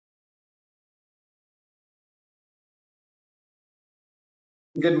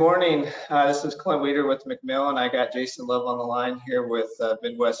Good morning. This is Clint Weeder with McMillan. I got Jason Love on the line here with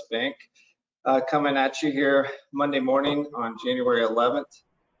Midwest Bank coming at you here Monday morning on January 11th.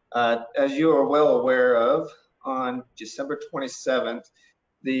 As you are well aware of, on December 27th,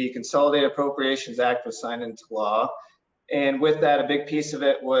 the Consolidated Appropriations Act was signed into law. And with that, a big piece of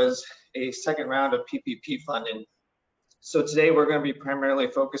it was a second round of PPP funding. So today we're going to be primarily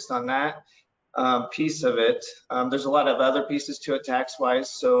focused on that piece of it. There's a lot of other pieces to it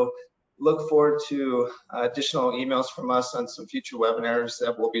tax-wise, so look forward to additional emails from us on some future webinars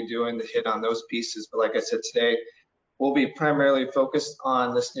that we'll be doing to hit on those pieces. But like I said, today we'll be primarily focused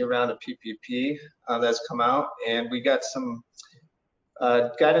on this new round of PPP that's come out, and we got some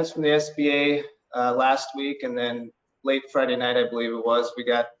guidance from the SBA last week, and then late Friday night, I believe it was, we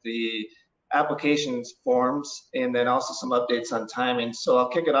got the applications forms and then also some updates on timing. So I'll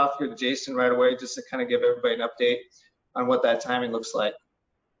kick it off here to Jason right away just to kind of give everybody an update on what that timing looks like.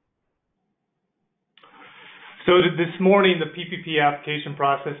 So this morning, the PPP application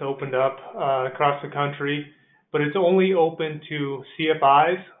process opened up across the country, but it's only open to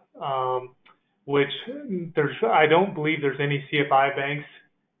CFIs, which I don't believe there's any CFI banks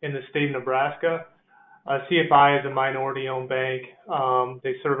in the state of Nebraska. CFI is a minority-owned bank.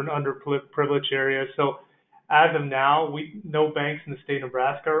 They serve an underprivileged area. So as of now, no banks in the state of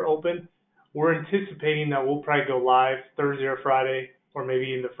Nebraska are open. We're anticipating that we'll probably go live Thursday or Friday, or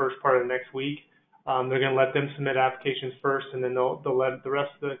maybe in the first part of next week. They're going to let them submit applications first, and then they'll let the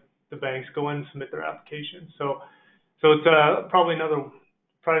rest of the banks go in and submit their applications. So it's probably another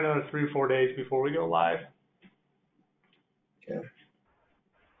 3 or 4 days before we go live. Okay.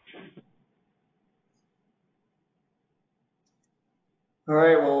 All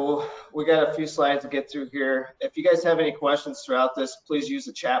right, well, we got a few slides to get through here. If you guys have any questions throughout this, please use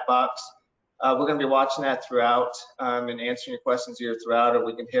the chat box. We're going to be watching that throughout and answering your questions here throughout, or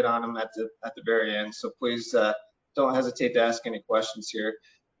we can hit on them at the very end. So please don't hesitate to ask any questions here.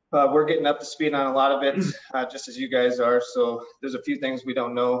 We're getting up to speed on a lot of it, just as you guys are. So there's a few things we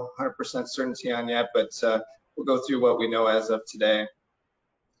don't know 100% certainty on yet, but we'll go through what we know as of today.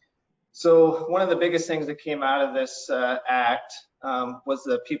 So one of the biggest things that came out of this act was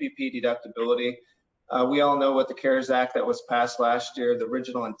the PPP deductibility. We all know what the CARES Act that was passed last year, the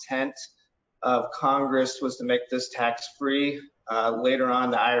original intent of Congress was to make this tax-free. Later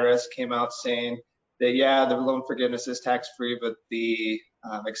on, the IRS came out saying that, yeah, the loan forgiveness is tax-free, but the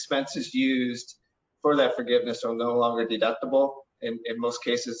expenses used for that forgiveness are no longer deductible. In most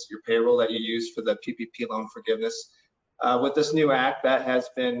cases, your payroll that you use for the PPP loan forgiveness. With this new act, that has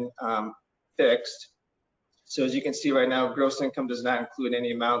been fixed. So as you can see right now, gross income does not include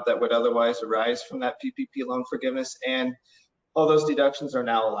any amount that would otherwise arise from that PPP loan forgiveness, and all those deductions are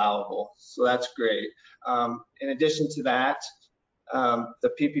now allowable. So that's great. In addition to that,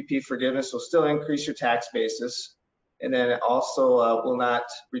 the PPP forgiveness will still increase your tax basis, and then it also will not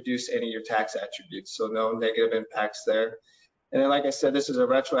reduce any of your tax attributes, so no negative impacts there. And then, like I said, this is a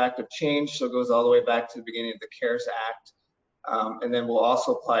retroactive change, so it goes all the way back to the beginning of the CARES Act. And then we'll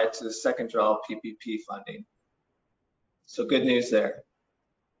also apply it to the second draw of PPP funding. So good news there.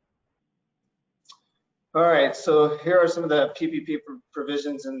 All right, so here are some of the PPP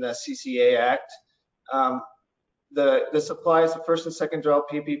provisions in the CCA Act. This applies to first and second draw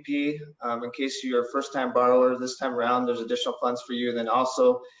PPP. In case you're a first-time borrower, this time around, there's additional funds for you. And then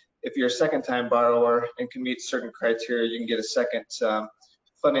also, if you're a second-time borrower and can meet certain criteria, you can get a second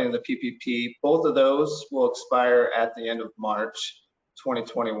funding of the PPP. Both of those will expire at the end of March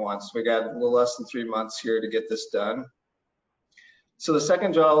 2021. So we got a little less than 3 months here to get this done. So the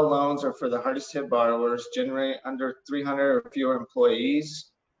second draw loans are for the hardest hit borrowers, generally under 300 or fewer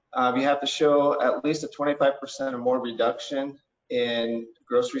employees. You have to show at least a 25% or more reduction in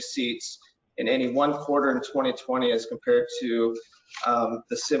gross receipts in any one quarter in 2020 as compared to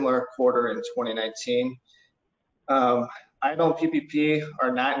the similar quarter in 2019. IDLE and PPP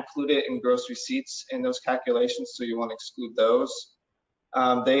are not included in gross receipts in those calculations, so you want to exclude those.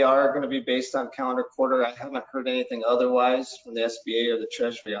 They are going to be based on calendar quarter. I haven't heard anything otherwise from the SBA or the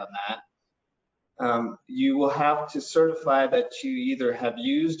Treasury on that. You will have to certify that you either have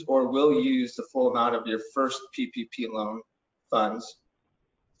used or will use the full amount of your first PPP loan funds.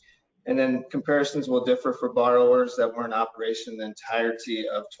 And then comparisons will differ for borrowers that were in operation the entirety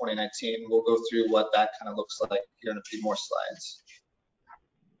of 2019. We'll go through what that kind of looks like here in a few more slides.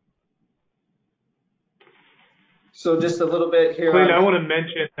 So just a little bit here. Clint, I want to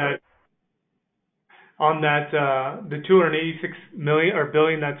mention that on that the 286 million or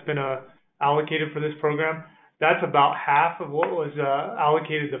billion that's been allocated for this program, that's about half of what was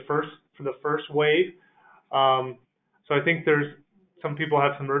allocated for the first wave. So I think there's some people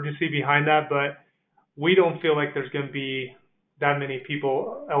have some urgency behind that, but we don't feel like there's going to be that many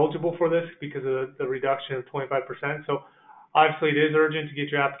people eligible for this because of the reduction of 25%. So obviously it is urgent to get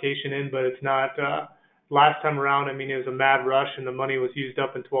your application in, but it's not, last time around, I mean, it was a mad rush and the money was used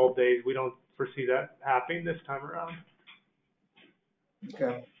up in 12 days. We don't foresee that happening this time around.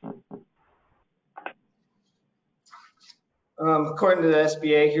 Okay. According to the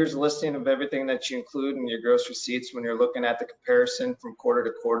SBA, here's a listing of everything that you include in your gross receipts when you're looking at the comparison from quarter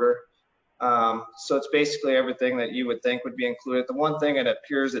to quarter. So it's basically everything that you would think would be included. The one thing it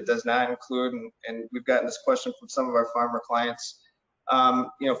appears it does not include, and we've gotten this question from some of our farmer clients,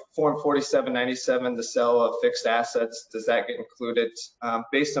 Form 4797, the sale of fixed assets, does that get included?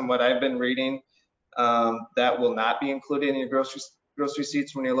 Based on what I've been reading, that will not be included in your gross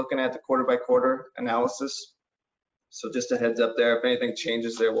receipts when you're looking at the quarter by quarter analysis. So just a heads up there, if anything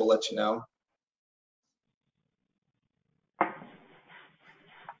changes there, we'll let you know.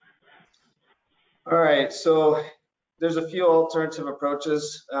 All right, so there's a few alternative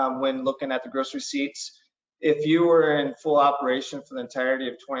approaches when looking at the gross receipts. If you were in full operation for the entirety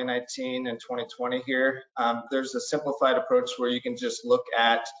of 2019 and 2020 here, there's a simplified approach where you can just look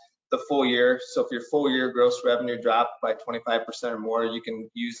at the full year. So if your full year gross revenue dropped by 25% or more, you can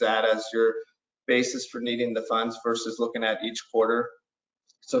use that as your basis for needing the funds versus looking at each quarter.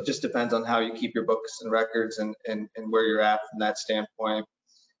 So it just depends on how you keep your books and records and where you're at from that standpoint.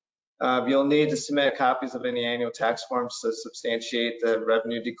 You'll need to submit copies of any annual tax forms to substantiate the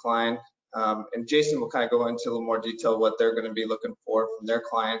revenue decline. And Jason will kind of go into a little more detail what they're going to be looking for from their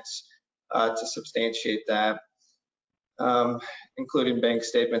clients to substantiate that, including bank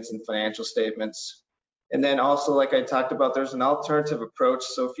statements and financial statements. And then also, like I talked about, there's an alternative approach.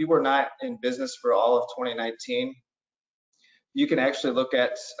 So if you were not in business for all of 2019, you can actually look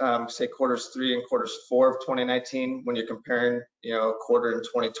at, say, quarters 3 and quarters 4 of 2019 when you're comparing, a quarter in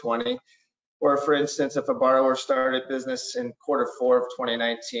 2020. Or for instance, if a borrower started business in quarter 4 of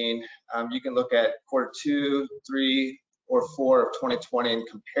 2019, you can look at quarter 2, 3, or 4 of 2020 and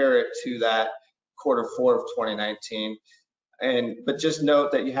compare it to that quarter 4 of 2019. But just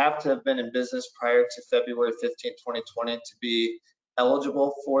note that you have to have been in business prior to February 15, 2020 to be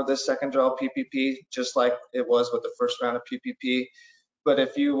eligible for this second draw PPP, just like it was with the first round of PPP. But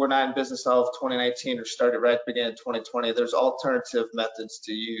if you were not in business all of 2019 or started right at the beginning of 2020, there's alternative methods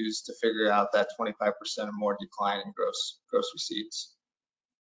to use to figure out that 25% or more decline in gross receipts.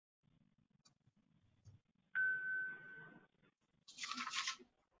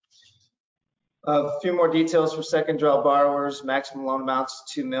 A few more details for second draw borrowers. Maximum loan amounts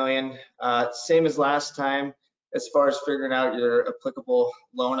 $2 million. Same as last time. As far as figuring out your applicable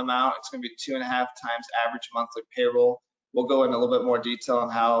loan amount, it's going to be 2.5 times average monthly payroll. We'll go into a little bit more detail on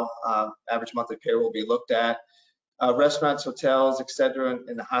how average monthly payroll will be looked at. Restaurants, hotels, etc.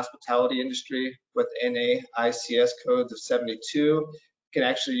 in the hospitality industry with NAICS codes of 72 can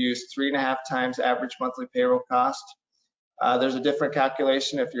actually use 3.5 times average monthly payroll cost. There's a different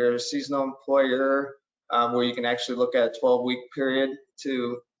calculation if you're a seasonal employer where you can actually look at a 12-week period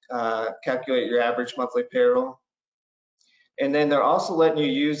to calculate your average monthly payroll. And then they're also letting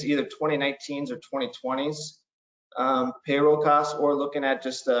you use either 2019's or 2020's payroll costs, or looking at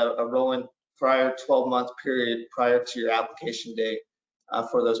just a rolling prior 12-month period prior to your application date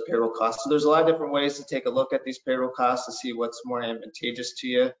for those payroll costs. So there's a lot of different ways to take a look at these payroll costs to see what's more advantageous to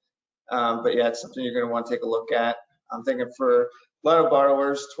you. But yeah, it's something you're going to want to take a look at. I'm thinking for a lot of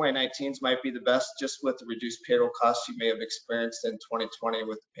borrowers, 2019's might be the best just with the reduced payroll costs you may have experienced in 2020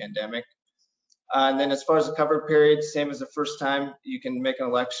 with the pandemic. And then as far as the cover period, same as the first time, you can make an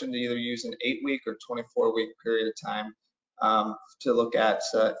election to either use an 8-week or 24-week period of time to look at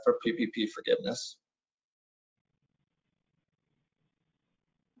for PPP forgiveness.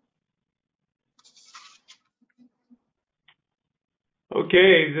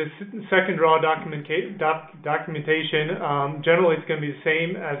 Okay, the second draw documentation, generally it's going to be the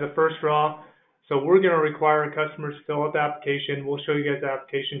same as the first draw. So we're going to require customers to fill out the application. We'll show you guys the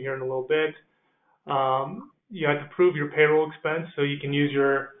application here in a little bit. You have to prove your payroll expense, so you can use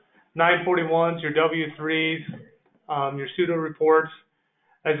your 941s, your W-3s, your pseudo reports,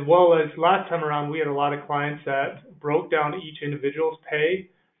 as well as last time around we had a lot of clients that broke down each individual's pay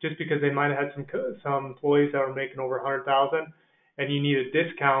just because they might have had some employees that were making over 100,000, and you need a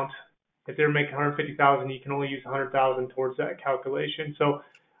discount. If they're making 150,000, you can only use 100,000 towards that calculation. So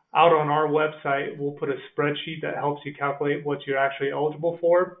out on our website, we'll put a spreadsheet that helps you calculate what you're actually eligible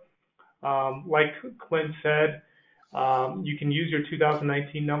for. Like Clint said, you can use your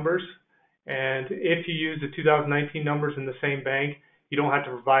 2019 numbers, and if you use the 2019 numbers in the same bank, you don't have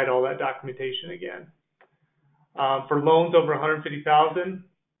to provide all that documentation again. For loans over 150,000,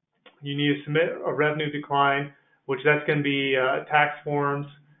 you need to submit a revenue decline, which that's going to be tax forms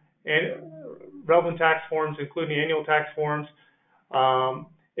and relevant tax forms, including annual tax forms.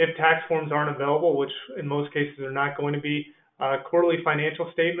 If tax forms aren't available, which in most cases are not going to be, quarterly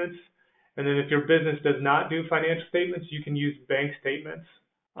financial statements. And then if your business does not do financial statements, you can use bank statements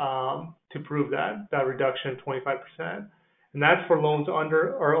to prove that reduction of 25%. And that's for loans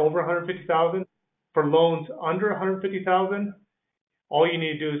under or over 150,000. For loans under 150,000, all you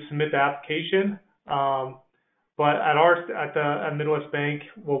need to do is submit the application. But at Midwest Bank,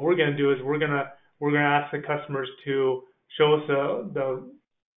 what we're going to do is we're going to ask the customers to show us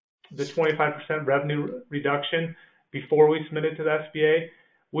the 25% revenue reduction before we submit it to the SBA.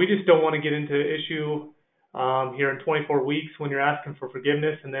 We just don't want to get into issue here in 24 weeks when you're asking for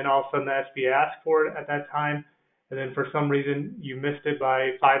forgiveness, and then all of a sudden the SBA asks for it at that time, and then for some reason you missed it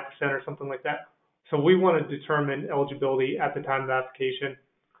by 5% or something like that. So we want to determine eligibility at the time of the application,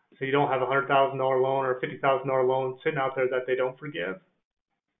 so you don't have a $100,000 loan or a $50,000 loan sitting out there that they don't forgive.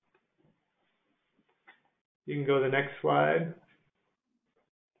 You can go to the next slide.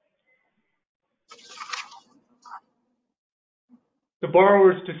 The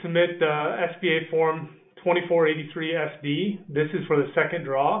borrowers to submit the SBA form 2483SD. This is for the second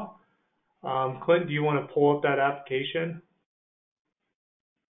draw. Clint, do you want to pull up that application?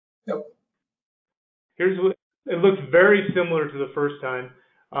 Yep. Here's what it looks very similar to the first time.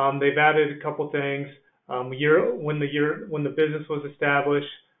 They've added a couple things. When the business was established,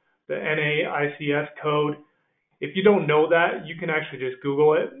 the NAICS code. If you don't know that, you can actually just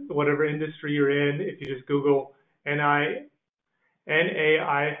Google it. Whatever industry you're in, if you just Google NAISC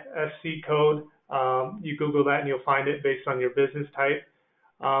code, you Google that and you'll find it based on your business type.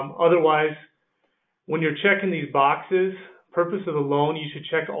 Otherwise, when you're checking these boxes, purpose of the loan, you should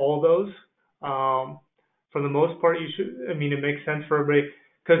check all those. For the most part, it makes sense for everybody,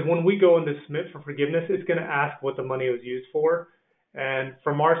 because when we go in to submit for forgiveness, it's going to ask what the money was used for. And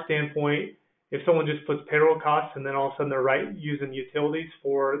from our standpoint, if someone just puts payroll costs and then all of a sudden they're using utilities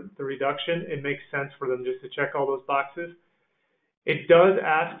for the reduction, it makes sense for them just to check all those boxes. It does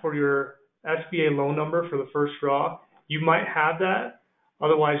ask for your SBA loan number for the first draw. You might have that.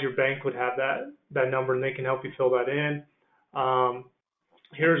 Otherwise, your bank would have that number, and they can help you fill that in.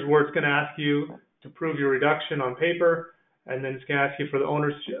 Here's where it's going to ask you to prove your reduction on paper, and then it's going to ask you for the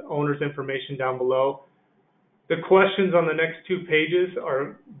owner's information down below. The questions on the next 2 pages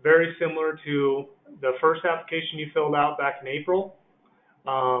are very similar to the first application you filled out back in April.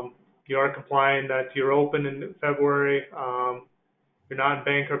 You are complying that you're open in February. You're not in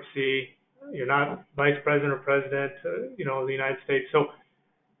bankruptcy. You're not vice president or president, of the United States. So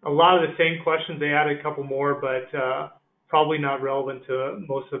a lot of the same questions. They added a couple more, but probably not relevant to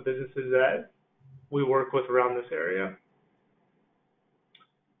most of the businesses that we work with around this area.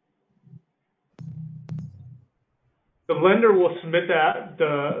 The lender will submit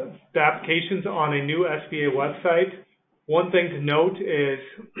the applications on a new SBA website. One thing to note is,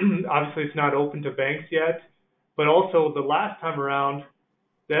 obviously it's not open to banks yet, but also the last time around,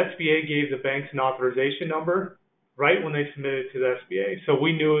 the SBA gave the banks an authorization number right when they submitted it to the SBA. So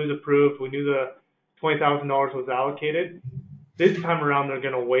we knew it was approved. We knew the $20,000 was allocated. This time around, they're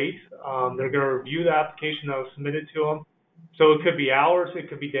going to wait. They're going to review the application that was submitted to them. So it could be hours, it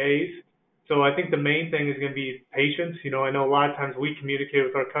could be days. So I think the main thing is going to be patience. I know a lot of times we communicate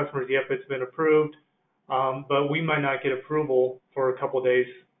with our customers, yep, it's been approved, but we might not get approval for a couple of days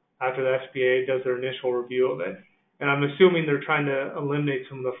after the SBA does their initial review of it. And I'm assuming they're trying to eliminate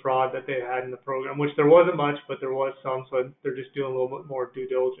some of the fraud that they had in the program, which there wasn't much, but there was some, so they're just doing a little bit more due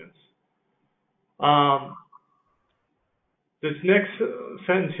diligence. This next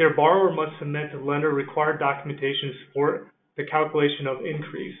sentence here, borrower must submit to lender required documentation to support the calculation of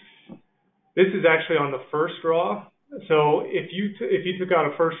increase. This is actually on the first draw. So if you took out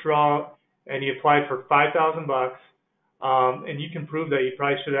a first draw and you applied for $5,000, and you can prove that you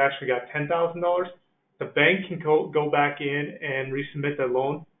probably should have actually got $10,000, the bank can go back in and resubmit the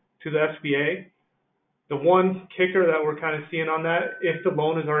loan to the SBA. The one kicker that we're kind of seeing on that, if the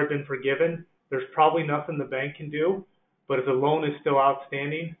loan has already been forgiven, there's probably nothing the bank can do. But if the loan is still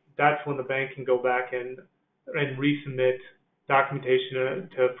outstanding, that's when the bank can go back and resubmit documentation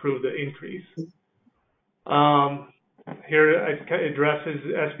to approve the increase. Here it addresses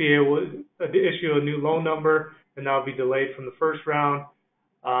SBA will issue a new loan number, and that'll be delayed from the first round.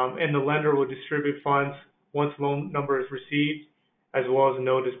 And the lender will distribute funds once loan number is received, as well as a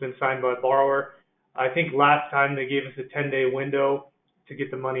note has been signed by the borrower. I think last time they gave us a 10-day window to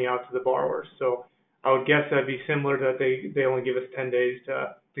get the money out to the borrower. So I would guess that'd be similar, that they only give us 10 days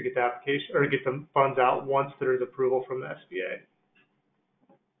to to get the application or get the funds out once there's approval from the SBA.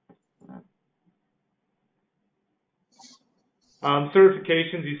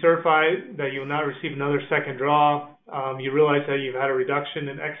 Certifications, you certify that you will not receive another second draw. You realize that you've had a reduction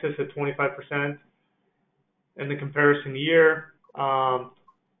in excess of 25% in the comparison year.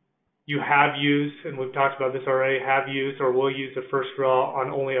 You have used, and we've talked about this already, have used or will use the first draw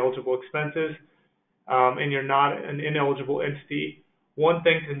on only eligible expenses, and you're not an ineligible entity. One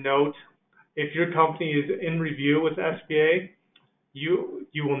thing to note, if your company is in review with SBA, you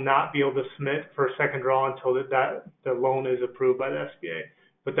will not be able to submit for a second draw until the loan is approved by the SBA.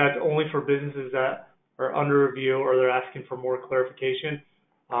 But that's only for businesses that are under review or they're asking for more clarification.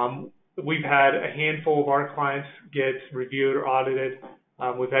 We've had a handful of our clients get reviewed or audited.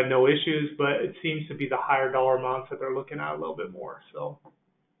 We've had no issues, but it seems to be the higher dollar amounts that they're looking at a little bit more. So.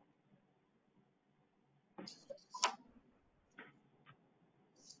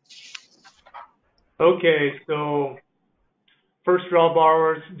 Okay, so first draw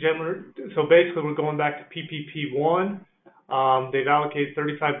borrowers, so basically we're going back to PPP 1. They've allocated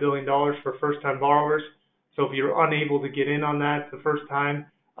 $35 billion for first-time borrowers. So if you're unable to get in on that the first time,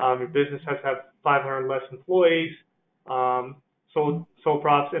 your business has to have 500 less employees, sole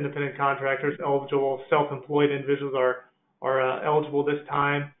props, independent contractors eligible, self-employed individuals are eligible this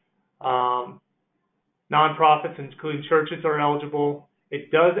time. Nonprofits, including churches, are eligible. It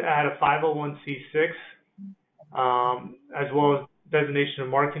does add a 501c6 as well as designation of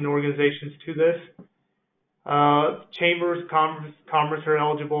marketing organizations to this. Chambers, commerce are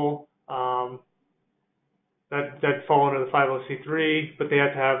eligible. That fall under the 50c3, but they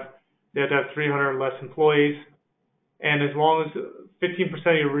have to have 300 or less employees. And as long as 15%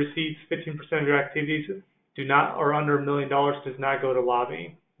 of your receipts, 15% of your activities are under $1 million, does not go to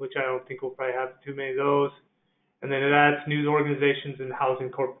lobbying, which I don't think we'll probably have too many of those. And then it adds news organizations and housing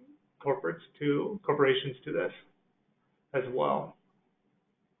corporations to this as well.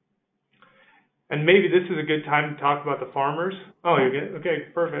 And maybe this is a good time to talk about the farmers. Oh, you're good? Okay,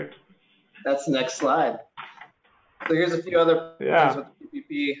 perfect. That's the next slide. So here's a few other things with the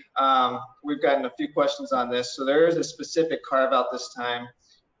PPP. We've gotten a few questions on this. So there is a specific carve out this time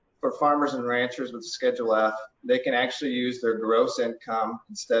for farmers and ranchers with Schedule F. They can actually use their gross income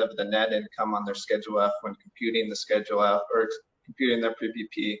instead of the net income on their Schedule F when computing the Schedule F or computing their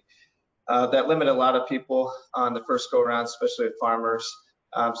PPP. That limited a lot of people on the first go around, especially farmers.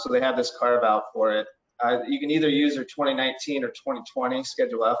 So they have this carve out for it. You can either use their 2019 or 2020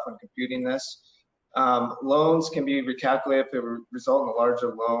 Schedule F when computing this. Loans can be recalculated if it result in a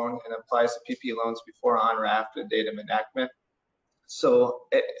larger loan and applies to PPP loans before, on, or after the date of enactment. So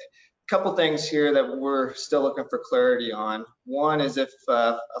a couple things here that we're still looking for clarity on. One is if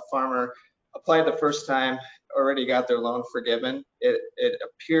a farmer applied the first time, already got their loan forgiven, it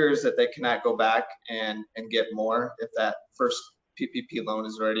appears that they cannot go back and get more if that first PPP loan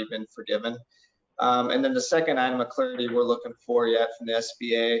has already been forgiven. And then the second item of clarity we're looking for yet from the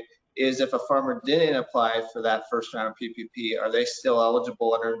SBA is if a farmer didn't apply for that first round of PPP, are they still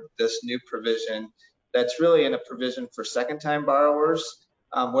eligible under this new provision that's really in a provision for second-time borrowers,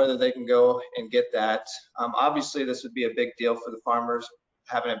 whether they can go and get that. Obviously, this would be a big deal for the farmers,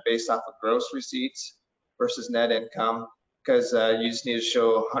 having it based off of gross receipts versus net income, because you just need to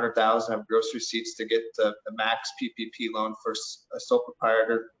show 100,000 of gross receipts to get the max PPP loan for a sole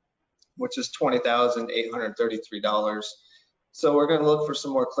proprietor, which is $20,833. So we're going to look for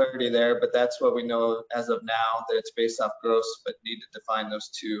some more clarity there, but that's what we know as of now, that it's based off gross, but need to define those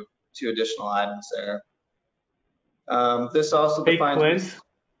two additional items there. This also defines.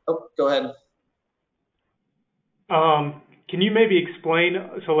 Oh, go ahead. Can you maybe explain?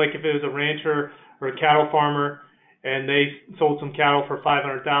 So, like, if it was a rancher or a cattle farmer, and they sold some cattle for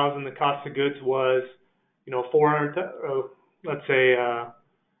 $500,000, the cost of goods was, let's say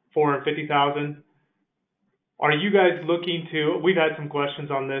 $450,000. Are you guys looking to? We've had some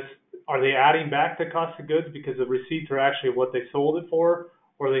questions on this. Are they adding back the cost of goods because the receipts are actually what they sold it for,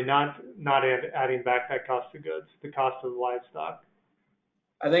 or are they not adding back that cost of goods, the cost of the livestock?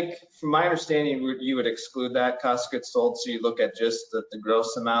 I think, from my understanding, you would exclude that cost of goods sold, so you look at just the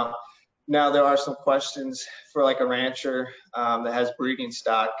gross amount. Now, there are some questions for like a rancher that has breeding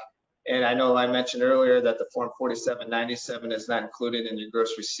stock, and I know I mentioned earlier that the Form 4797 is not included in your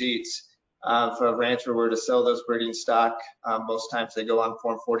gross receipts. If a rancher were to sell those breeding stock, most times they go on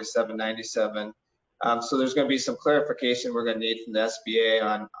Form 4797. So there's going to be some clarification we're going to need from the SBA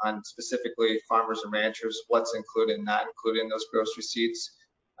on specifically farmers and ranchers, what's included and not included in those gross receipts.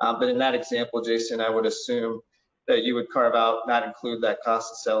 But in that example, Jason, I would assume that you would carve out, not include that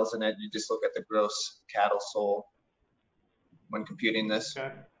cost of sales in it. You just look at the gross cattle sold. when computing this.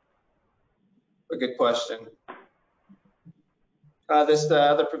 Okay. A good question. This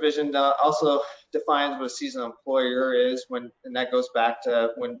other provision also defines what a seasonal employer is and that goes back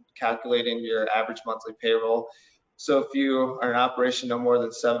to when calculating your average monthly payroll. So if you are in operation no more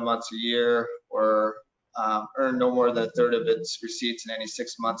than 7 months a year or earn no more than a third of its receipts in any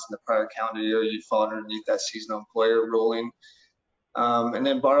 6 months in the prior calendar year, you'd fall underneath that seasonal employer ruling. And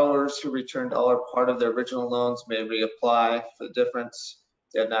then borrowers who returned all or part of their original loans may reapply for the difference.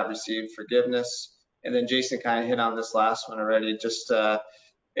 They have not received forgiveness. And then Jason kind of hit on this last one already, just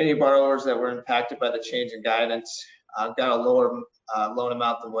any borrowers that were impacted by the change in guidance got a lower loan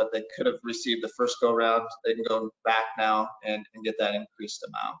amount than what they could have received the first go round. They can go back now and get that increased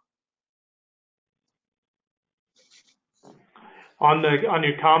amount. On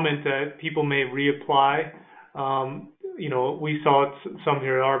your comment that people may reapply, you know, we saw some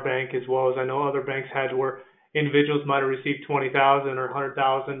here at our bank as well as I know other banks had where individuals might have received 20,000 or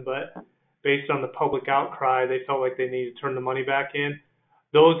 100,000, but based on the public outcry, they felt like they needed to turn the money back in.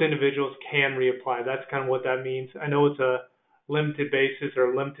 Those individuals can reapply. That's kind of what that means. I know it's a limited basis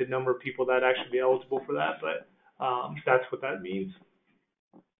or a limited number of people that actually be eligible for that, but that's what that means.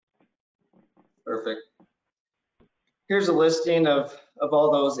 Perfect. Here's a listing of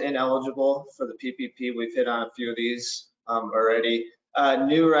all those ineligible for the PPP. We've hit on a few of these already.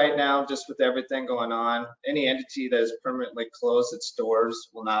 New right now, just with everything going on, any entity that has permanently closed its doors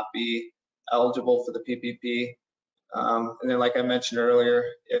will not be eligible for the PPP. And then like I mentioned earlier,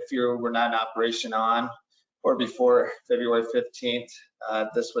 if you were not in operation on or before February 15th,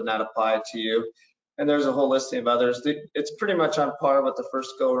 this would not apply to you. And there's a whole listing of others. It's pretty much on par with the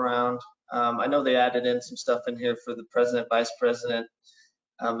first go around. I know they added in some stuff in here for the president, vice president,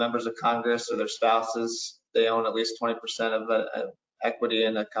 members of Congress or their spouses. They own at least 20% of equity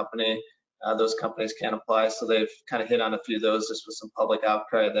in a company. Those companies can't apply. So they've kind of hit on a few of those just with some public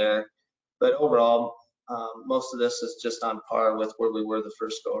outcry there. But overall, most of this is just on par with where we were the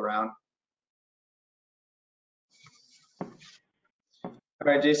first go around. All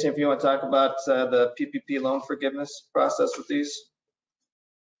right, Jason, if you want to talk about the PPP loan forgiveness process with these.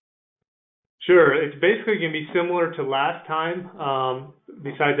 Sure, it's basically going to be similar to last time.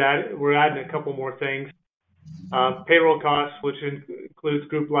 Besides that, we're adding a couple more things. Payroll costs, which includes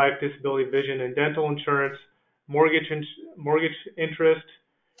group life, disability, vision, and dental insurance, mortgage interest,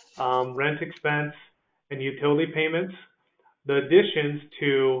 rent expense, and utility payments. The additions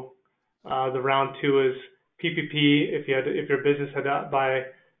to the round two is PPP. If your business had to buy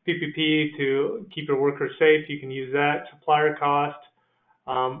PPP to keep your workers safe, you can use that. Supplier cost,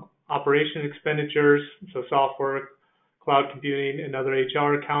 operation expenditures, so software, cloud computing, and other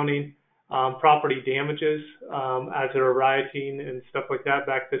HR accounting, property damages as there are rioting and stuff like that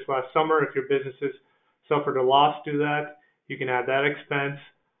back this last summer. If your businesses suffered a loss due to that, you can add that expense.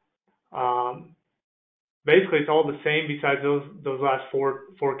 Basically, it's all the same besides those last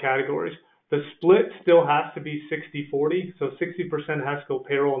four categories. The split still has to be 60-40, so 60% has to go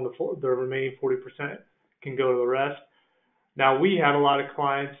payroll and the remaining 40% can go to the rest. Now, we had a lot of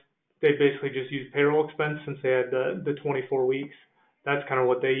clients, they basically just used payroll expense since they had the 24 weeks. That's kind of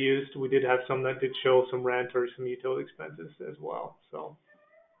what they used. We did have some that did show some rent or some utility expenses as well. So.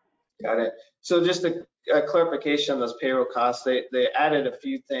 Got it. So just a clarification on those payroll costs, they added a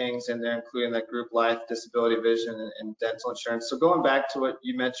few things in there, including that group life, disability, vision, and dental insurance. So going back to what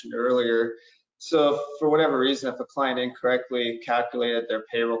you mentioned earlier, so for whatever reason, if a client incorrectly calculated their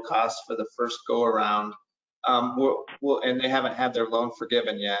payroll costs for the first go around, and they haven't had their loan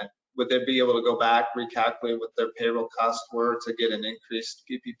forgiven yet, would they be able to go back, recalculate what their payroll costs were to get an increased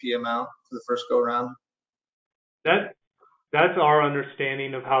PPP amount for the first go around? That's our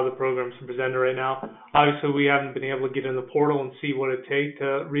understanding of how the program's presented right now. Obviously, we haven't been able to get in the portal and see what it takes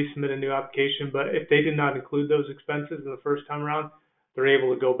to resubmit a new application, but if they did not include those expenses in the first time around, they're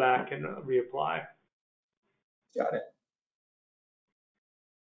able to go back and reapply. Got it.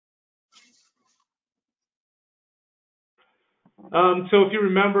 So if you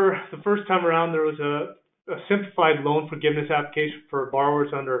remember, the first time around, there was a simplified loan forgiveness application for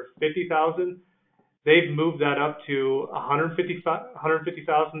borrowers under $50,000. They've moved that up to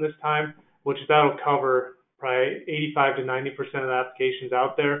 $150,000 this time, which that'll cover probably 85 to 90% of the applications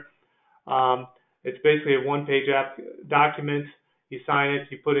out there. It's basically a one-page document. You sign it,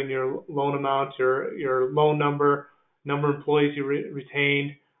 you put in your loan amount, your loan number of employees you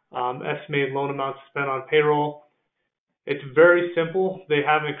retained, estimated loan amount spent on payroll. It's very simple. They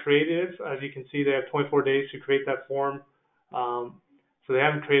haven't created it. As you can see, they have 24 days to create that form. So they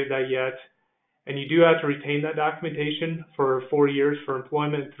haven't created that yet. And you do have to retain that documentation for 4 years for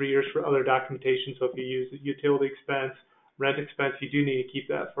employment and 3 years for other documentation. So if you use utility expense, rent expense, you do need to keep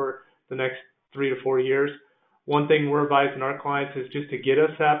that for the next 3 to 4 years. One thing we're advising our clients is just to get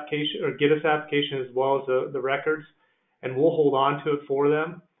us application as well as the records, and we'll hold on to it for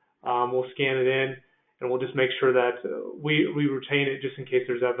them. We'll scan it in, and we'll just make sure that we retain it just in case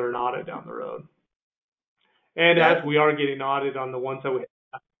there's ever an audit down the road. And Yeah. as we are getting audited on the ones that we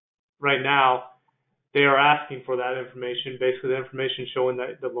have right now, they are asking for that information, basically the information showing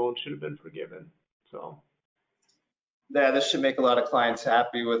that the loan should have been forgiven. So. Yeah, this should make a lot of clients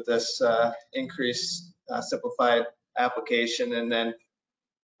happy with this increased simplified application. And then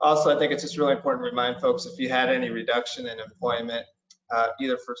also, I think it's just really important to remind folks if you had any reduction in employment,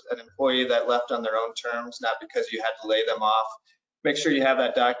 either for an employee that left on their own terms, not because you had to lay them off, make sure you have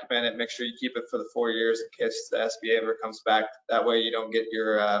that documented. Make sure you keep it for the 4 years in case the SBA ever comes back. That way you don't get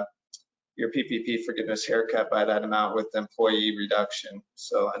your PPP forgiveness haircut by that amount with employee reduction.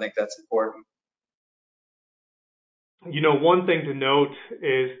 So I think that's important. You know, one thing to note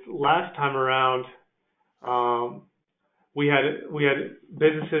is last time around, we had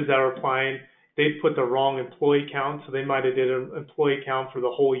businesses that were applying. They put the wrong employee count, so they might have did an employee count for the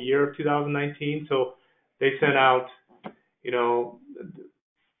whole year of 2019. So they sent out, you know,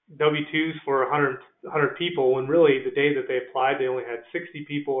 W-2s for 100 people, when really the day that they applied, they only had 60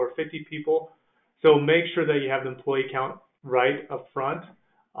 people or 50 people. So make sure that you have the employee count right up front.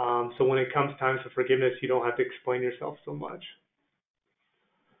 So when it comes time for forgiveness, you don't have to explain yourself so much.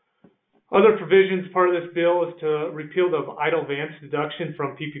 Other provisions, part of this bill is to repeal the idle advance deduction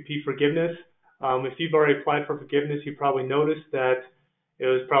from PPP forgiveness. If you've already applied for forgiveness, you probably noticed that it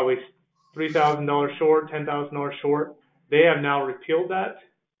was probably $3,000 short, $10,000 short. They have now repealed that.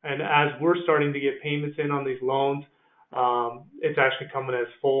 And as we're starting to get payments in on these loans, it's actually coming as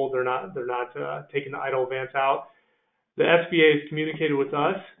full. They're not taking the idle advance out. The SBA has communicated with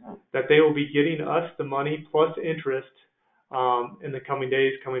us that they will be getting us the money plus interest in the coming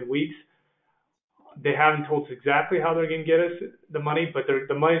days, coming weeks. They haven't told us exactly how they're going to get us the money, but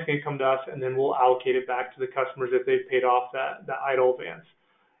the money's going to come to us, and then we'll allocate it back to the customers if they've paid off that idle advance.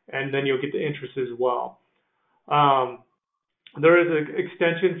 And then you'll get the interest as well. There is an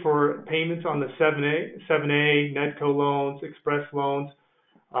extension for payments on the 7A, Nedco loans, Express loans.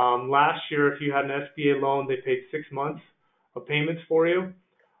 Last year, if you had an SBA loan, they paid 6 months of payments for you.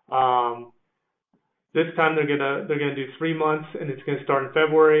 This time they're gonna do 3 months, and it's gonna start in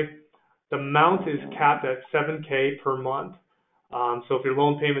February. The amount is capped at $7K per month. So if your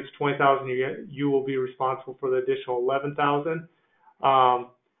loan payment's $20,000, you will be responsible for the additional $11,000.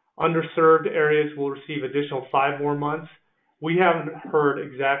 Underserved areas will receive additional 5 more months. We haven't heard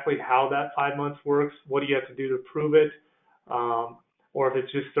exactly how that 5 months works. What do you have to do to prove it? Or if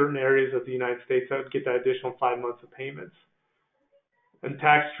it's just certain areas of the United States that would get that additional 5 months of payments. And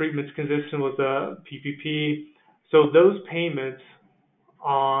tax treatment's consistent with the PPP. So those payments,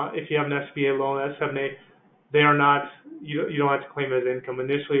 if you have an SBA loan, S7A, they are not, you don't have to claim it as income.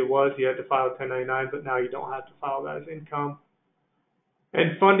 Initially it was, you had to file 1099, but now you don't have to file that as income.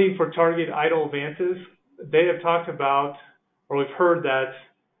 And funding for target idle advances, they have talked about, or we've heard that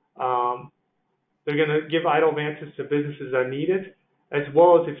they're going to give idle advances to businesses that need it, as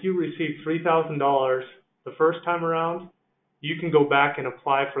well as if you receive $3,000 the first time around, you can go back and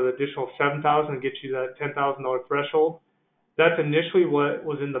apply for the additional $7,000 and get you that $10,000 threshold. That's initially what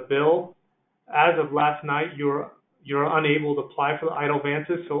was in the bill. As of last night, you're unable to apply for the idle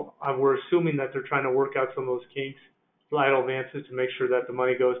advances, so we're assuming that they're trying to work out some of those kinks for idle advances to make sure that the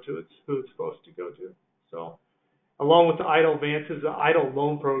money goes to who it's supposed to go to. So, along with the idle advances, the idle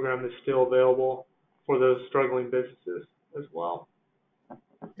loan program is still available for those struggling businesses as well.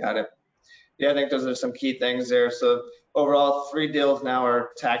 Got it. Yeah, I think those are some key things there. So overall, 3 deals now are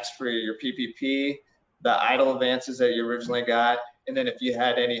tax-free. Your PPP, the idle advances that you originally got, and then if you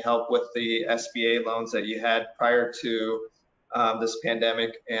had any help with the SBA loans that you had prior to this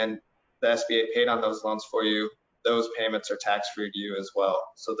pandemic and the SBA paid on those loans for you, those payments are tax-free to you as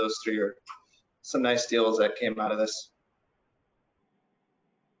well. So those 3 are some nice deals that came out of this.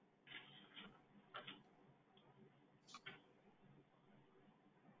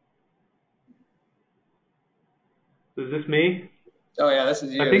 Is this me? Oh yeah, this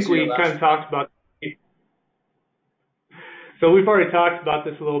is you. I think we kind of talked about. So we've already talked about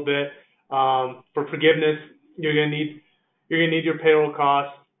this a little bit. For forgiveness, you're gonna need your payroll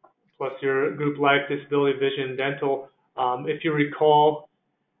costs plus your group life, disability, vision, dental. If you recall,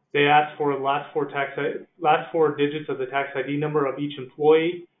 they asked for the last 4 digits of the tax ID number of each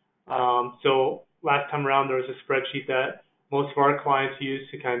employee. So last time around, there was a spreadsheet that most of our clients use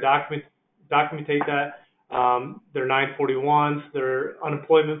to kind of documentate that. Their 941s, their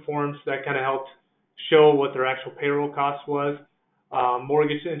unemployment forms, that kind of helped show what their actual payroll cost was.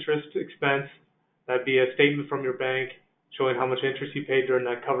 Mortgage interest expense, that'd be a statement from your bank showing how much interest you paid during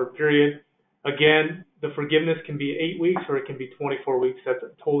that covered period. Again, the forgiveness can be 8 weeks or it can be 24 weeks. That's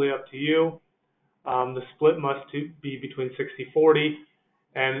totally up to you. The split must be between 60-40.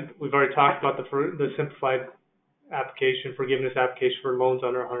 And we've already talked about the simplified application, forgiveness application for loans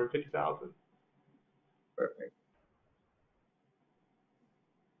under 150,000. Perfect.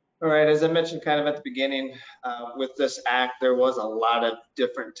 All right, as I mentioned kind of at the beginning, with this act, there was a lot of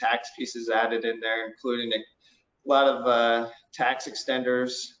different tax pieces added in there, including a lot of tax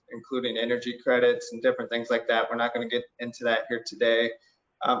extenders, including energy credits and different things like that. We're not going to get into that here today.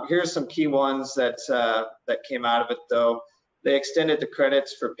 Here's some key ones that came out of it, though. They extended the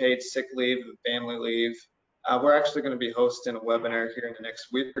credits for paid sick leave and family leave. We're actually going to be hosting a webinar here in the next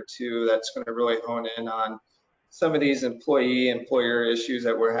week or two that's going to really hone in on some of these employer issues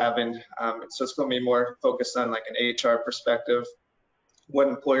that we're having. So it's going to be more focused on like an HR perspective, what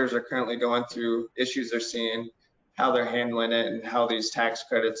employers are currently going through, issues they're seeing, how they're handling it, and how these tax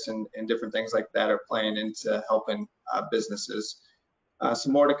credits and different things like that are playing into helping businesses.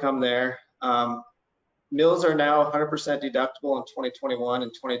 Some more to come there. Meals are now 100% deductible in 2021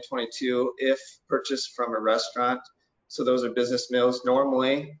 and 2022 if purchased from a restaurant. So those are business meals.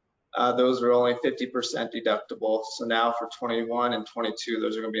 Normally, those are only 50% deductible. So now for 21 and 22,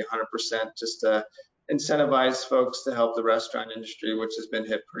 those are going to be 100% just to incentivize folks to help the restaurant industry, which has been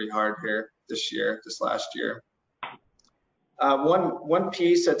hit pretty hard here this last year. One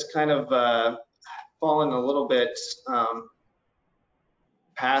piece that's kind of fallen a little bit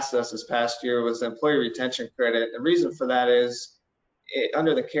past us this past year was the employee retention credit. The reason for that is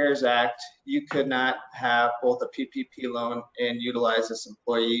under the CARES Act, you could not have both a PPP loan and utilize this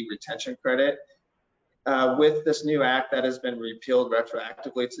employee retention credit. With this new act, that has been repealed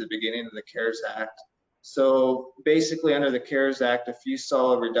retroactively to the beginning of the CARES Act. So basically under the CARES Act, if you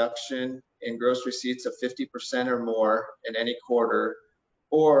saw a reduction in gross receipts of 50% or more in any quarter,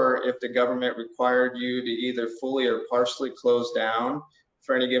 or if the government required you to either fully or partially close down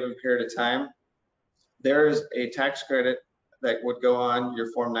for any given period of time, there's a tax credit that would go on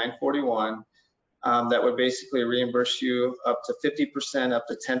your Form 941 that would basically reimburse you up to 50%, up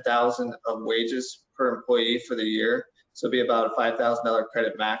to $10,000 of wages per employee for the year. So it'd be about a $5,000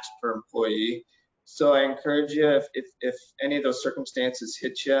 credit max per employee. So I encourage you, if any of those circumstances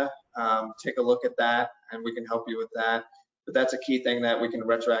hit you, take a look at that and we can help you with that. But that's a key thing that we can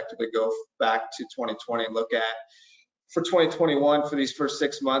retroactively go back to 2020 and look at. For 2021, for these first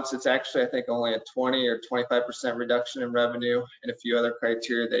 6 months, it's actually, I think, only a 20 or 25% reduction in revenue and a few other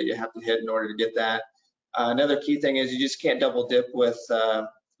criteria that you have to hit in order to get that. Another key thing is you just can't double dip with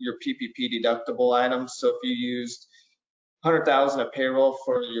your PPP deductible items. So if you used 100,000 of payroll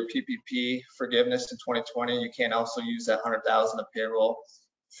for your PPP forgiveness in 2020, you can't also use that 100,000 of payroll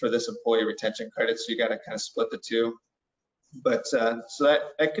for this employee retention credit. So you got to kind of split the two. But so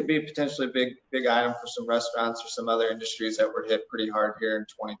that could be potentially a big item for some restaurants or some other industries that were hit pretty hard here in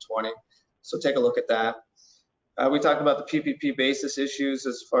 2020. So take a look at that. We talked about the PPP basis issues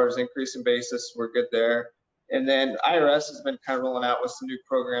as far as increasing basis. We're good there. And then IRS has been kind of rolling out with some new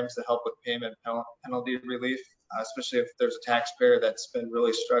programs to help with payment penalty relief, especially if there's a taxpayer that's been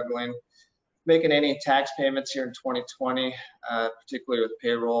really struggling making any tax payments here in 2020, particularly with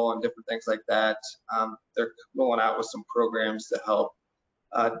payroll and different things like that. They're rolling out with some programs to help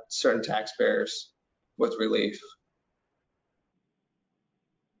certain taxpayers with relief.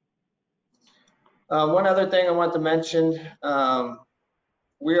 One other thing I want to mention,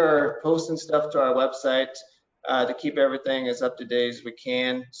 we are posting stuff to our website to keep everything as up to date as we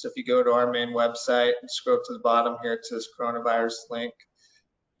can. So if you go to our main website and scroll to the bottom here to this coronavirus link,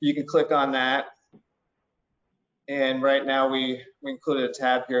 you can click on that. And right now we included a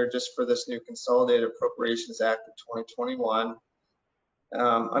tab here just for this new Consolidated Appropriations Act of 2021.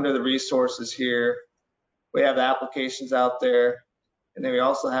 Under the resources here, we have applications out there. And then we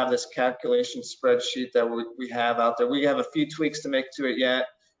also have this calculation spreadsheet that we have out there. We have a few tweaks to make to it yet,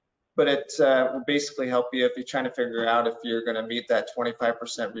 but it will basically help you if you're trying to figure out if you're going to meet that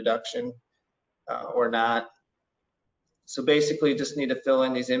 25% reduction or not. So basically, you just need to fill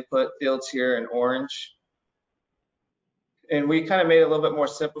in these input fields here in orange. And we kind of made it a little bit more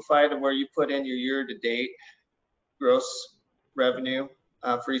simplified to where you put in your year-to-date gross revenue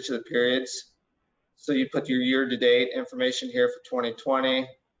for each of the periods. So you put your year-to-date information here for 2020,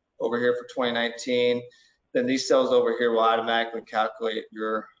 over here for 2019. Then these cells over here will automatically calculate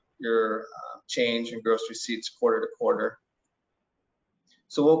your change in gross receipts quarter to quarter.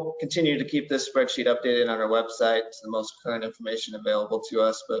 So we'll continue to keep this spreadsheet updated on our website. It's the most current information available to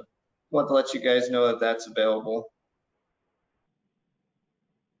us, but want to let you guys know that that's available.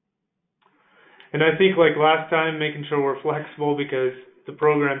 And I think like last time, making sure we're flexible because the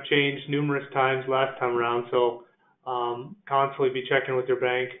program changed numerous times last time around. So constantly be checking with your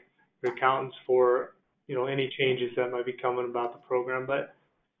bank, your accountants for any changes that might be coming about the program. But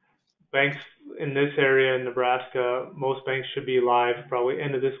banks in this area in Nebraska, most banks should be live probably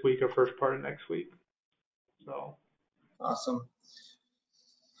end of this week or first part of next week. So Awesome.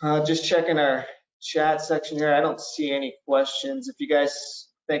 Just checking our chat section here. I don't see any questions. If you guys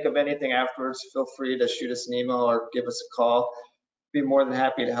think of anything afterwards, feel free to shoot us an email or give us a call. Be more than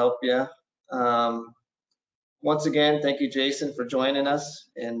happy to help you. Once again, thank you, Jason, for joining us,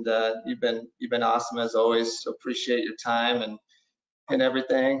 and you've been awesome as always. So appreciate your time and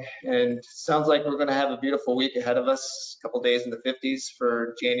everything. And sounds like we're going to have a beautiful week ahead of us. A couple days in the 50s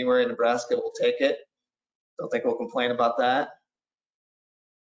for January in Nebraska. We'll take it. Don't think we'll complain about that.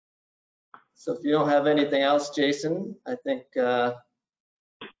 So if you don't have anything else, Jason, I think we'll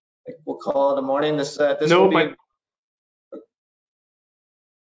call it a morning. This no, will be.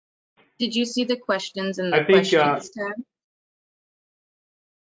 Did you see the questions in the I think, questions tab?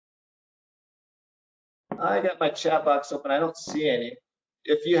 I got my chat box open. I don't see any.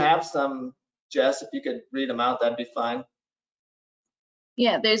 If you have some, Jess, if you could read them out, that'd be fine.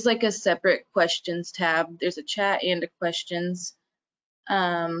 Yeah, there's like a separate questions tab. There's a chat and a questions.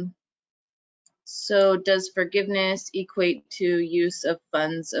 So does forgiveness equate to use of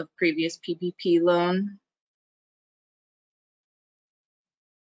funds of previous PPP loan?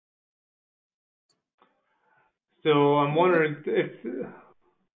 so I'm wondering if,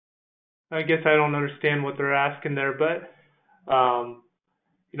 I guess I don't understand what they're asking there, but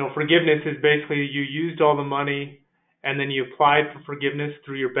forgiveness is basically you used all the money and then you applied for forgiveness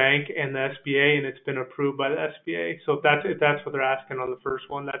through your bank and the SBA, and it's been approved by the SBA. So if that's what they're asking on the first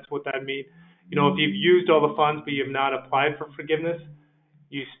one, that's what that means. If you've used all the funds but you have not applied for forgiveness,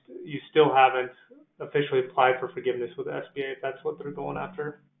 you still haven't officially applied for forgiveness with the SBA. If that's what they're going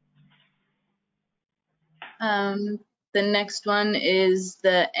after. The next one is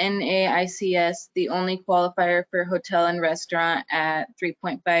the NAICS, the only qualifier for hotel and restaurant at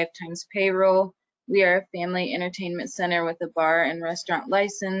 3.5 times payroll. We are a family entertainment center with a bar and restaurant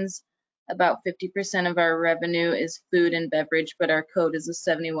license. About 50% of our revenue is food and beverage, but our code is a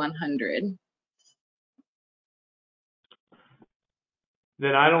 7100.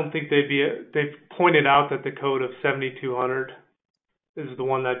 Then I don't think they've pointed out that the code of 7200 is the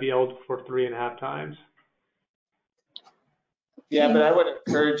one that'd be eligible for 3.5 times. Yeah, but I would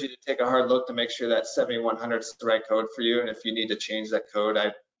encourage you to take a hard look to make sure that 7100 is the right code for you. And if you need to change that code,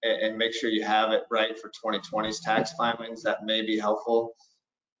 and make sure you have it right for 2020's tax filings, that may be helpful.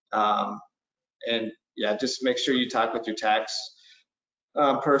 And yeah, just make sure you talk with your tax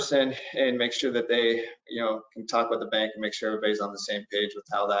person and make sure that they, can talk with the bank and make sure everybody's on the same page with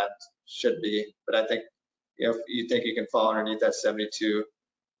how that should be. But I think, if you think you can fall underneath that 72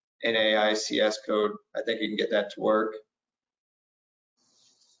 NAICS code, I think you can get that to work.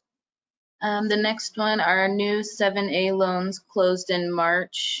 The next one are new 7A loans closed in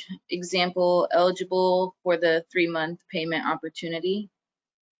March. Example, eligible for the 3-month payment opportunity.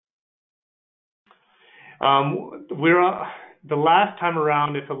 The last time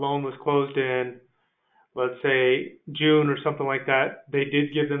around, if a loan was closed in, let's say June or something like that, they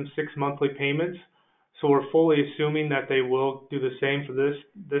did give them 6 monthly payments. So we're fully assuming that they will do the same for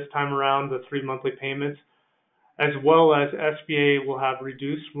this time around, the 3 monthly payments, as well as SBA will have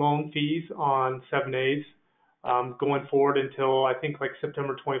reduced loan fees on 7As going forward until I think like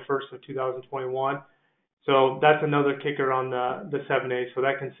September 21st of 2021. So that's another kicker on the 7A. So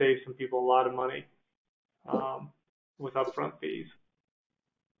that can save some people a lot of money with upfront fees.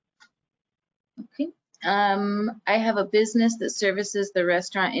 Okay. I have a business that services the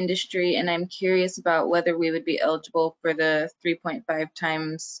restaurant industry, and I'm curious about whether we would be eligible for the 3.5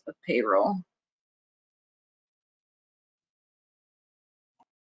 times of payroll.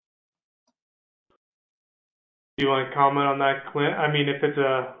 Do you want to comment on that, Clint? I mean, if it's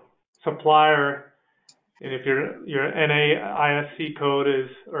a supplier and if your NAISC code is,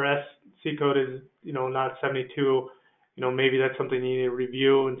 or SC code is, not 72, maybe that's something you need to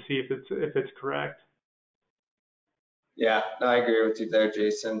review and see if it's correct. Yeah, I agree with you there,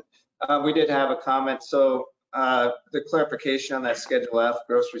 Jason. We did have a comment. So the clarification on that Schedule F,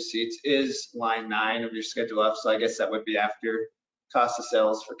 gross receipts, is line 9 of your Schedule F. So I guess that would be after cost of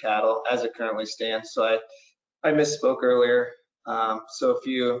sales for cattle as it currently stands. So I misspoke earlier. So if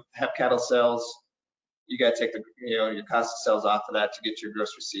you have cattle sales, you got to take your cost of sales off of that to get your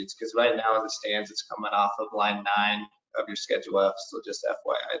gross receipts. Because right now as it stands, it's coming off of line 9 of your Schedule F. So just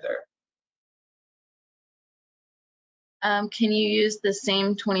FYI there. Can you use the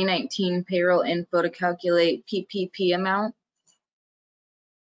same 2019 payroll info to calculate PPP amount?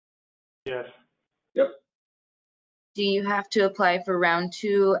 Yes. Yep. Do you have to apply for round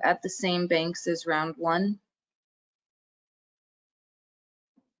 2 at the same banks as round 1?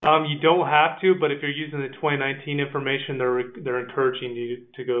 You don't have to, but if you're using the 2019 information, they're encouraging you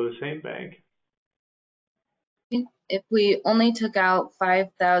to go to the same bank. If we only took out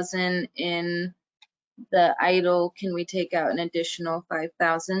 5,000 in the idle, can we take out an additional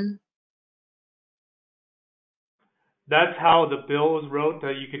 5,000? That's how the bill was wrote,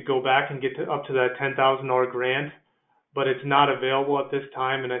 that you could go back and get up to that $10,000 grant, but it's not available at this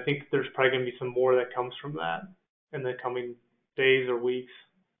time, and I think there's probably going to be some more that comes from that in the coming days or weeks.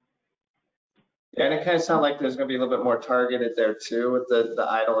 Yeah, and it kind of sounds like there's going to be a little bit more targeted there too with the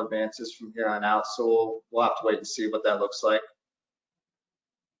idle advances from here on out. So we'll have to wait and see what that looks like.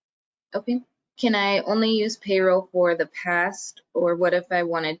 Okay. Can I only use payroll for the past, or what if I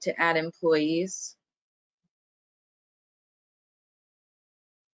wanted to add employees?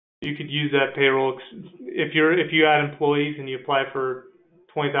 You could use that payroll if you add employees and you apply for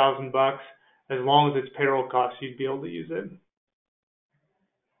 $20,000, as long as it's payroll costs, you'd be able to use it.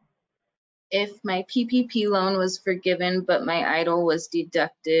 If my PPP loan was forgiven but my idle was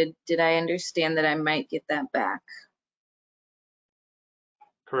deducted, did I understand that I might get that back?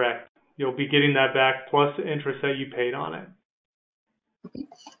 Correct. You'll be getting that back plus the interest that you paid on it. Okay.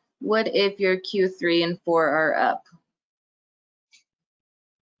 What if your Q3 and 4 are up?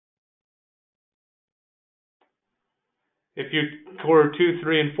 If your quarter 2,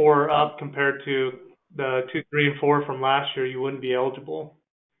 3, and 4 are up compared to the 2, 3, and 4 from last year, you wouldn't be eligible.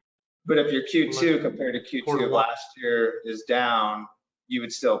 But if your Q2 compared to Q2 Quarter of one. last year is down, you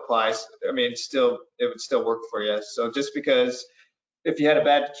would still apply. I mean, it would still work for you. So just because if you had a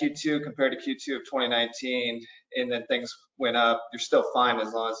bad Q2 compared to Q2 of 2019 and then things went up, you're still fine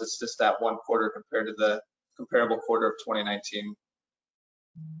as long as it's just that one quarter compared to the comparable quarter of 2019.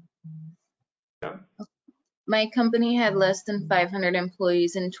 Yeah. My company had less than 500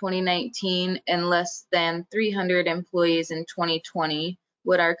 employees in 2019 and less than 300 employees in 2020.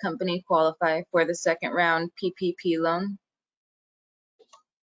 Would our company qualify for the second round PPP loan?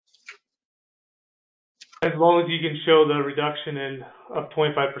 As long as you can show the reduction of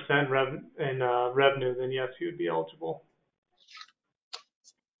 25% in revenue, then yes, you would be eligible.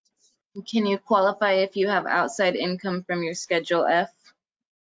 Can you qualify if you have outside income from your Schedule F?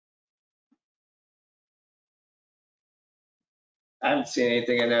 I haven't seen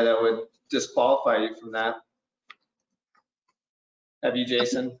anything in there that would disqualify you from that. Have you,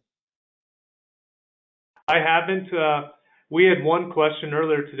 Jason? I haven't. We had one question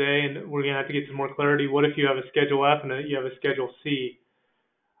earlier today, and we're going to have to get some more clarity. What if you have a Schedule F and you have a Schedule C?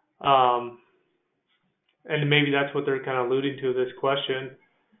 And maybe that's what they're kind of alluding to this question.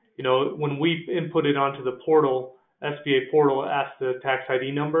 You know, when we input it onto the portal, SBA portal asks the tax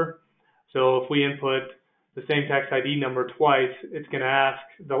ID number. So if we input the same tax ID number twice, it's going to ask,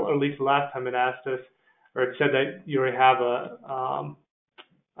 or at least the last time it asked us, or it said that you already have a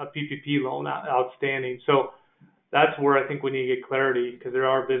PPP loan outstanding. So that's where I think we need to get clarity, because there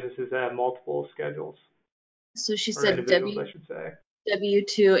are businesses that have multiple schedules. So she Or said individuals, I should say.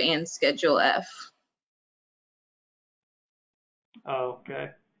 W2 and Schedule F. Oh,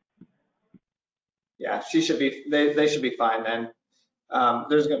 okay. Yeah, she should be. They should be fine then.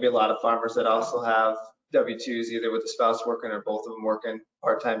 There's going to be a lot of farmers that also have W-2s, either with the spouse working or both of them working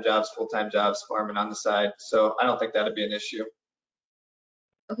part-time jobs, full-time jobs, farming on the side. So I don't think that'd be an issue.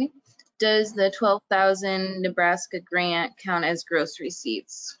 Okay. Does the 12,000 Nebraska grant count as gross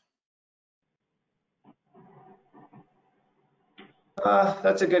receipts?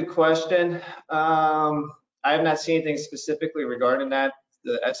 That's a good question. I have not seen anything specifically regarding that.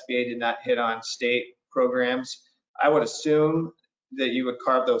 The SBA did not hit on state programs. I would assume that you would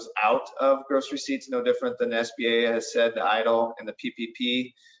carve those out of gross receipts, no different than the SBA has said the EIDL and the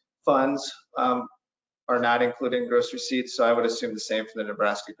PPP funds are not included in gross receipts. So I would assume the same for the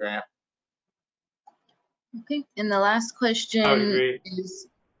Nebraska grant. Okay. And the last question I would agree. is,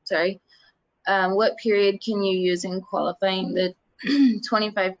 sorry, what period can you use in qualifying the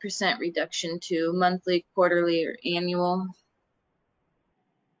 25% reduction to monthly, quarterly, or annual?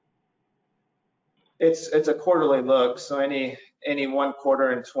 It's a quarterly look, so any one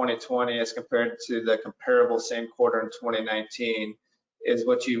quarter in 2020 as compared to the comparable same quarter in 2019 is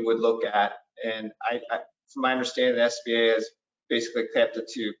what you would look at. And from my understanding, the SBA has basically kept it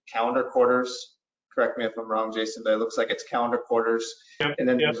to calendar quarters. correct me if I'm wrong, Jason, but it looks like it's calendar quarters. Yep, And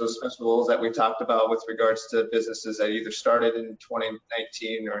then yep. there's those special rules that we talked about with regards to businesses that either started in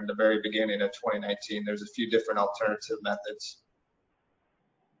 2019 or in the very beginning of 2019. There's a few different alternative methods.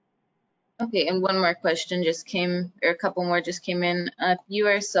 Okay, and one more question just came, or a couple more just came in. If you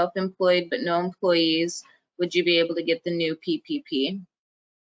are self-employed but no employees, would you be able to get the new PPP?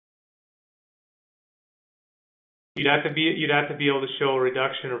 You'd have to be able to show a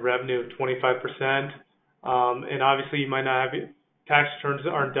reduction of revenue of 25%, and obviously you might not have tax returns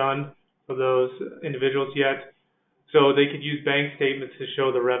aren't done for those individuals yet, so they could use bank statements to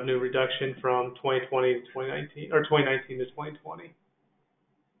show the revenue reduction from 2020 to 2019 or 2019 to 2020.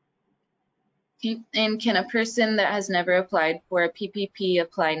 Okay, and can a person that has never applied for a PPP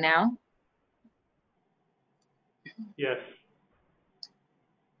apply now? Yes.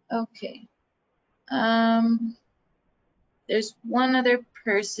 Okay. There's one other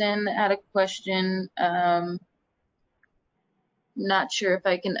person that had a question. Not sure if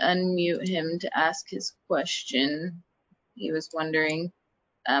I can unmute him to ask his question. He was wondering.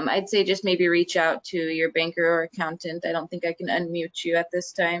 I'd say just maybe reach out to your banker or accountant. I don't think I can unmute you at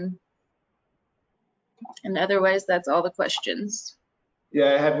this time. And otherwise, that's all the questions.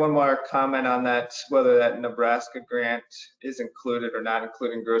 Yeah, I had one more comment on that, whether that Nebraska grant is included or not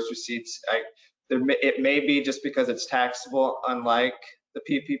including gross receipts. It may be just because it's taxable, unlike the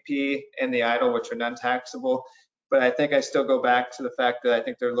PPP and the EIDL, which are non-taxable. But I think I still go back to the fact that I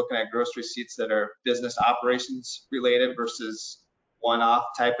think they're looking at gross receipts that are business operations related versus one-off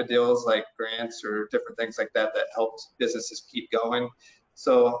type of deals like grants or different things like that that helped businesses keep going.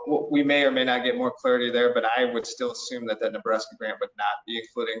 So we may or may not get more clarity there, but I would still assume that that Nebraska grant would not be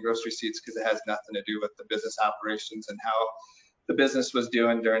including gross receipts because it has nothing to do with the business operations and how the business was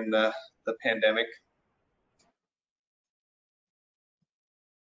doing during the pandemic.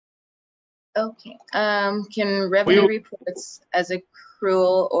 Okay. Can revenue reports as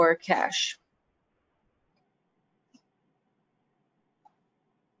accrual or cash?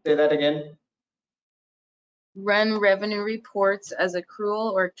 Say that again. Run revenue reports as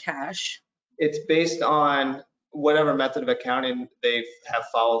accrual or cash? It's based on whatever method of accounting they have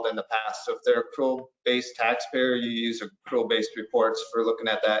followed in the past. So if they're accrual-based taxpayer, you use accrual-based reports for looking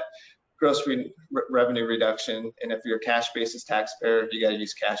at that gross revenue reduction. And if you're a cash basis taxpayer, you got to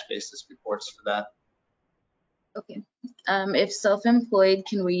use cash basis reports for that. Okay. If self-employed,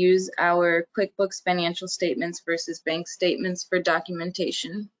 can we use our QuickBooks financial statements versus bank statements for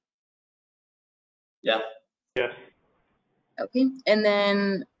documentation? Yeah. Yes. Okay. And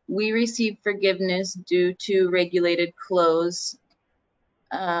then we received forgiveness due to regulated close,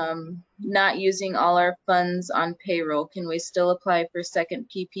 not using all our funds on payroll. Can we still apply for second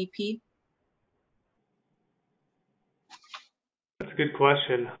PPP? That's a good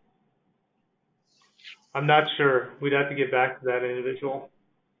question. I'm not sure. We'd have to get back to that individual.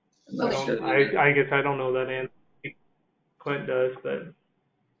 I guess I don't know that answer. Clint does, but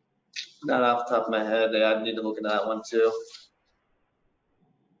not off the top of my head. I need to look into that one too.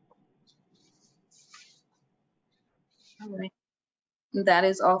 All right. That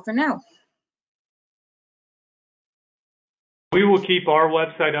is all for now. we will keep our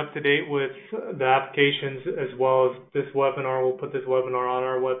website up to date with the applications as well as this webinar. We'll put this webinar on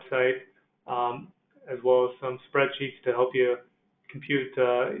our website, as well as some spreadsheets to help you compute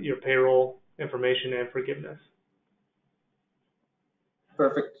your payroll information and forgiveness.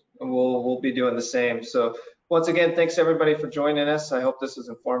 Perfect. We'll be doing the same. So once again, thanks everybody for joining us. I hope this was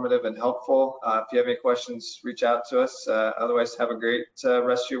informative and helpful. If you have any questions, reach out to us. Otherwise, have a great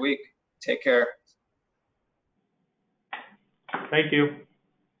rest of your week. Take care. Thank you.